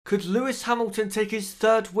Could Lewis Hamilton take his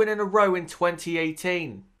third win in a row in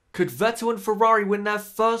 2018? Could Vettel and Ferrari win their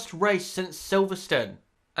first race since Silverstone?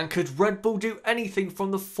 And could Red Bull do anything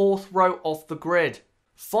from the fourth row off the grid?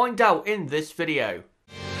 Find out in this video.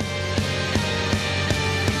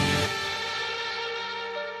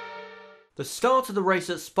 The start of the race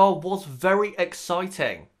at Spa was very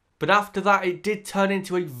exciting, but after that it did turn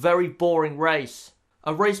into a very boring race.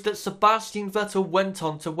 A race that Sebastian Vettel went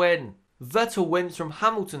on to win. Vettel wins from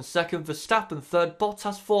Hamilton second, Verstappen third,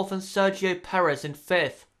 Bottas fourth and Sergio Perez in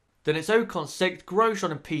fifth. Then it's Ocon sixth,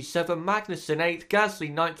 Grosjean in P7, Magnussen 8th,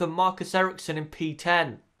 Gasly 9th and Marcus Ericsson in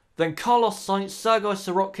P10. Then Carlos Sainz, Sergei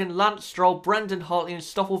Sorokin, Lance Stroll, Brendan Hartley and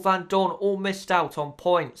Stoffel Van Dorn all missed out on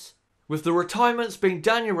points, with the retirements being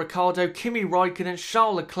Daniel Ricciardo, Kimi Räikkönen,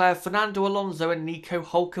 Charles Leclerc, Fernando Alonso and Nico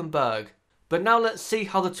Hülkenberg. But now let's see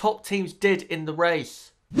how the top teams did in the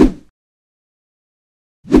race.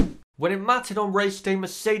 When it mattered on race day,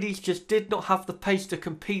 Mercedes just did not have the pace to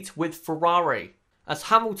compete with Ferrari, as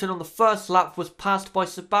Hamilton on the first lap was passed by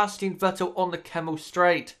Sebastian Vettel on the Kemmel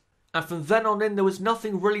Straight. And from then on in there was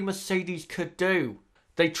nothing really Mercedes could do.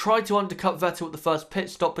 They tried to undercut Vettel at the first pit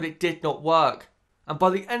stop but it did not work. And by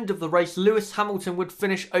the end of the race, Lewis Hamilton would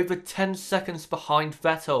finish over 10 seconds behind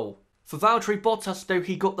Vettel. For Valtteri Bottas though,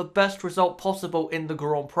 he got the best result possible in the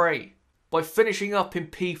Grand Prix, by finishing up in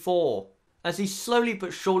P4, as he slowly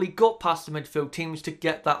but surely got past the midfield teams to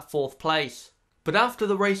get that fourth place. But after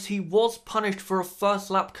the race he was punished for a first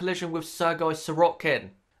lap collision with Sergei Sorokin,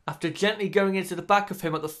 after gently going into the back of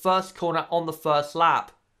him at the first corner on the first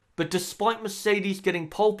lap. But despite Mercedes getting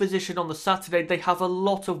pole position on the Saturday, they have a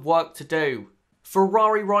lot of work to do.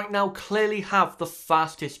 Ferrari right now clearly have the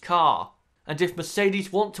fastest car, and if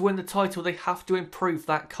Mercedes want to win the title they have to improve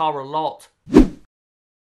that car a lot.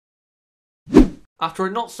 After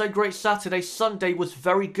a not so great Saturday, Sunday was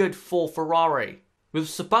very good for Ferrari, with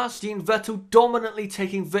Sebastian Vettel dominantly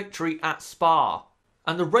taking victory at Spa.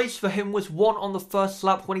 And the race for him was won on the first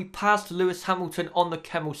lap when he passed Lewis Hamilton on the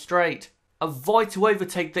Kemmel Straight, a vital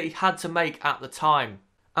overtake that he had to make at the time.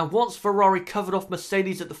 And once Ferrari covered off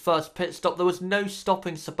Mercedes at the first pit stop, there was no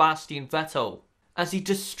stopping Sebastian Vettel, as he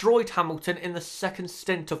destroyed Hamilton in the second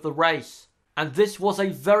stint of the race. And this was a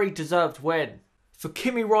very deserved win. For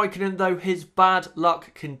Kimi Räikkönen though, his bad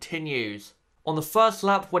luck continues. On the first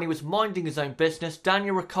lap when he was minding his own business,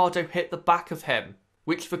 Daniel Ricciardo hit the back of him,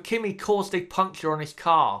 which for Kimi caused a puncture on his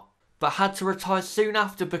car, but had to retire soon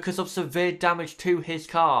after because of severe damage to his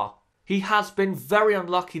car. He has been very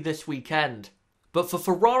unlucky this weekend. But for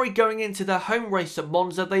Ferrari going into their home race at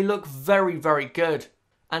Monza, they look very, very good,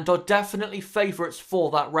 and are definitely favourites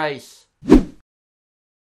for that race.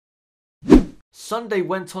 Sunday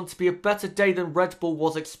went on to be a better day than Red Bull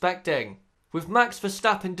was expecting, with Max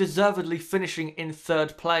Verstappen deservedly finishing in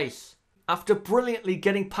third place, after brilliantly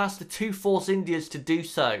getting past the two Force Indias to do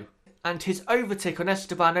so. And his overtake on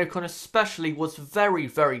Esteban Ocon especially was very,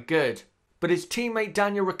 very good. But his teammate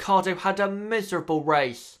Daniel Ricciardo had a miserable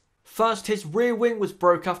race. First his rear wing was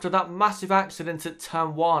broke after that massive accident at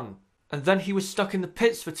turn 1, and then he was stuck in the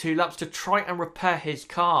pits for 2 laps to try and repair his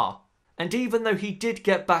car. And even though he did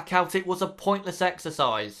get back out, it was a pointless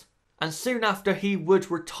exercise, and soon after he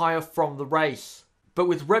would retire from the race. But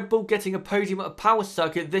with Red Bull getting a podium at a power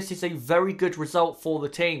circuit, this is a very good result for the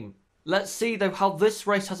team. Let's see though how this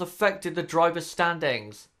race has affected the drivers'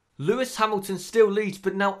 standings. Lewis Hamilton still leads,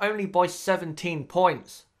 but now only by 17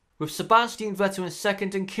 points, with Sebastian Vettel in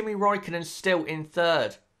second and Kimi Räikkönen still in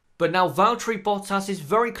third. But now Valtteri Bottas is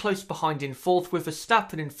very close behind in fourth, with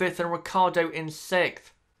Verstappen in fifth and Ricciardo in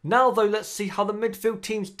sixth. Now though, let's see how the midfield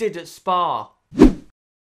teams did at Spa.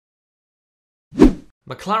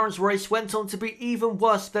 McLaren's race went on to be even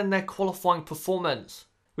worse than their qualifying performance,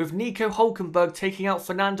 with Nico Hülkenberg taking out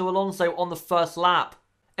Fernando Alonso on the first lap,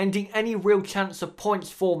 ending any real chance of points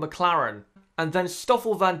for McLaren. And then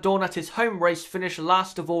Stoffel Van Dorn at his home race finished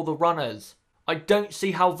last of all the runners. I don't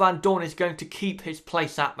see how Van Dorn is going to keep his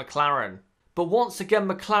place at McLaren. But once again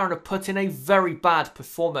McLaren have put in a very bad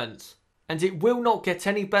performance, and it will not get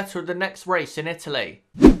any better at the next race in Italy.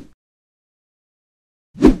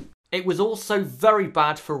 It was also very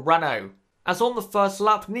bad for Renault, as on the first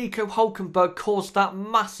lap Nico Hülkenberg caused that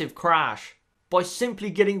massive crash by simply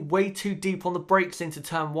getting way too deep on the brakes into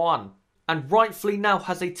turn 1, and rightfully now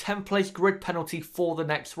has a 10th-place grid penalty for the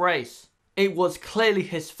next race. It was clearly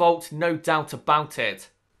his fault, no doubt about it,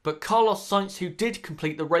 but Carlos Sainz, who did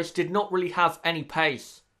complete the race, did not really have any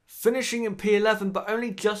pace, finishing in P11 but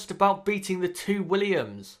only just about beating the two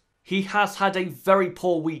Williams. He has had a very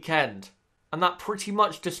poor weekend, and that pretty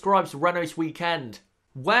much describes Renault's weekend.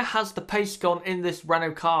 Where has the pace gone in this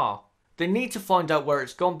Renault car? They need to find out where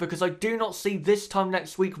it's gone, because I do not see this time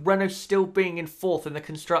next week Renault still being in 4th in the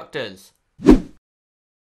Constructors.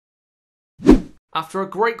 After a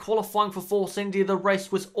great qualifying for Force India, the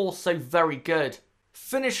race was also very good,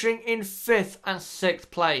 finishing in 5th and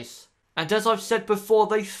 6th place. And as I've said before,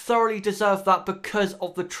 they thoroughly deserve that because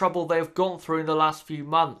of the trouble they have gone through in the last few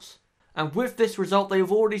months. And with this result, they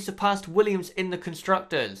have already surpassed Williams in the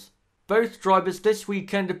Constructors. Both drivers this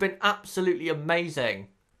weekend have been absolutely amazing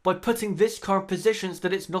by putting this car in positions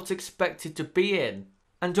that it's not expected to be in.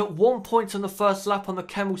 And at one point on the first lap on the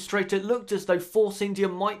Kemmel Straight, it looked as though Force India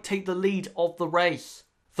might take the lead of the race.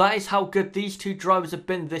 That is how good these two drivers have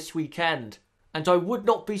been this weekend. And I would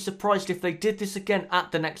not be surprised if they did this again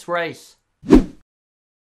at the next race.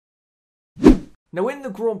 Now in the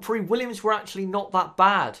Grand Prix, Williams were actually not that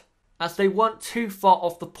bad, as they weren't too far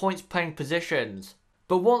off the points paying positions.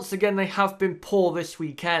 But once again, they have been poor this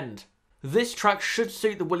weekend. This track should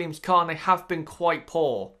suit the Williams car and they have been quite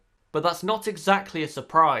poor. But that's not exactly a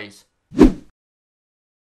surprise.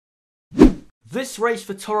 This race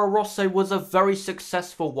for Toro Rosso was a very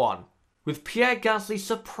successful one, with Pierre Gasly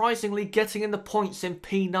surprisingly getting in the points in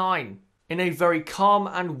P9, in a very calm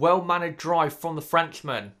and well-mannered drive from the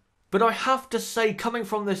Frenchman. But I have to say, coming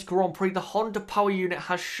from this Grand Prix, the Honda power unit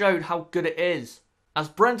has showed how good it is, as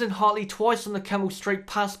Brendan Hartley twice on the Kemmel Straight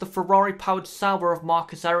passed the Ferrari-powered Sauber of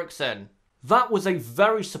Marcus Ericsson. That was a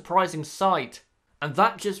very surprising sight, and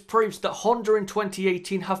that just proves that Honda in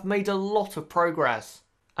 2018 have made a lot of progress.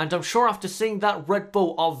 And I'm sure after seeing that, Red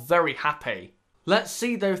Bull are very happy. Let's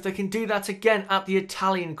see though if they can do that again at the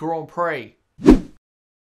Italian Grand Prix.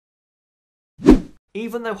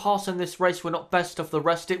 Even though Haas in this race were not best of the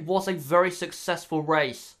rest, it was a very successful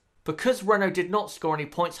race. Because Renault did not score any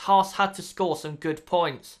points, Haas had to score some good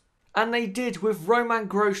points. And they did, with Romain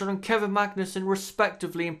Grosjean and Kevin Magnussen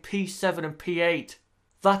respectively in P7 and P8.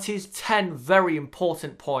 That is 10 very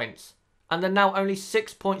important points. And they're now only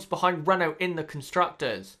 6 points behind Renault in the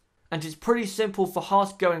Constructors. And it's pretty simple for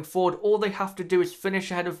Haas going forward. All they have to do is finish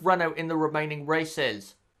ahead of Renault in the remaining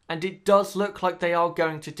races. And it does look like they are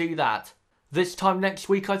going to do that. This time next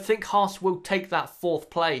week, I think Haas will take that 4th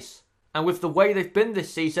place. And with the way they've been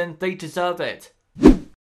this season, they deserve it.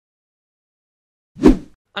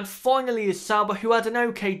 And finally is Sauber, who had an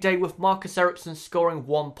okay day with Marcus Ericsson scoring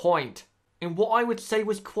 1 point, in what I would say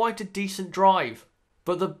was quite a decent drive.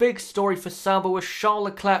 But the big story for Sauber was Charles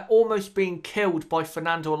Leclerc almost being killed by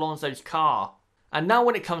Fernando Alonso's car. And now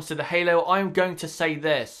when it comes to the halo, I am going to say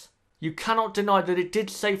this. You cannot deny that it did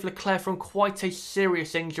save Leclerc from quite a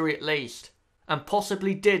serious injury at least, and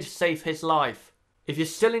possibly did save his life. If you're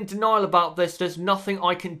still in denial about this, there's nothing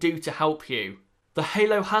I can do to help you. The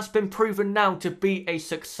halo has been proven now to be a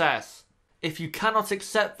success. If you cannot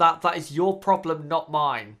accept that, that is your problem, not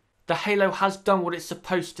mine. The halo has done what it's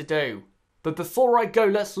supposed to do. But before I go,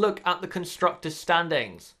 let's look at the Constructors'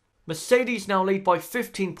 standings. Mercedes now lead by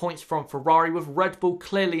 15 points from Ferrari, with Red Bull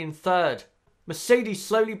clearly in 3rd. Mercedes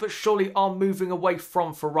slowly but surely are moving away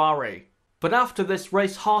from Ferrari. But after this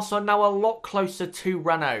race, Haas are now a lot closer to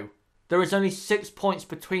Renault. There is only 6 points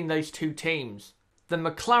between those two teams. Then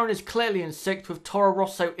McLaren is clearly in 6th, with Toro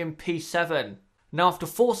Rosso in P7. Now after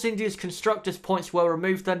Force India's Constructors' points were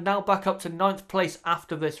removed, they're now back up to 9th place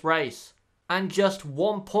after this race. And just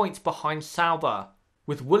 1 point behind Sauber,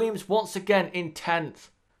 with Williams once again in 10th.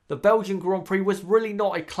 The Belgian Grand Prix was really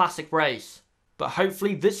not a classic race, but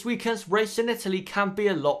hopefully this weekend's race in Italy can be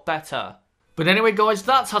a lot better. But anyway guys,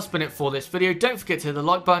 that has been it for this video. Don't forget to hit the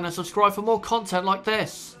like button and subscribe for more content like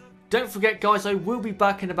this. Don't forget guys, I will be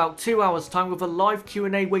back in about 2 hours time with a live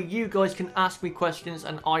Q&A where you guys can ask me questions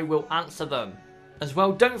and I will answer them. As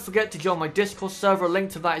well, don't forget to join my Discord server, a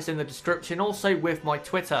link to that is in the description, also with my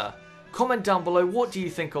Twitter. Comment down below what do you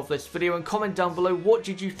think of this video, and comment down below what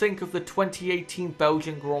did you think of the 2018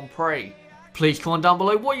 Belgian Grand Prix. Please comment down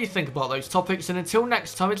below what you think about those topics, and until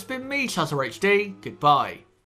next time, it's been me, ChazzaHD, goodbye.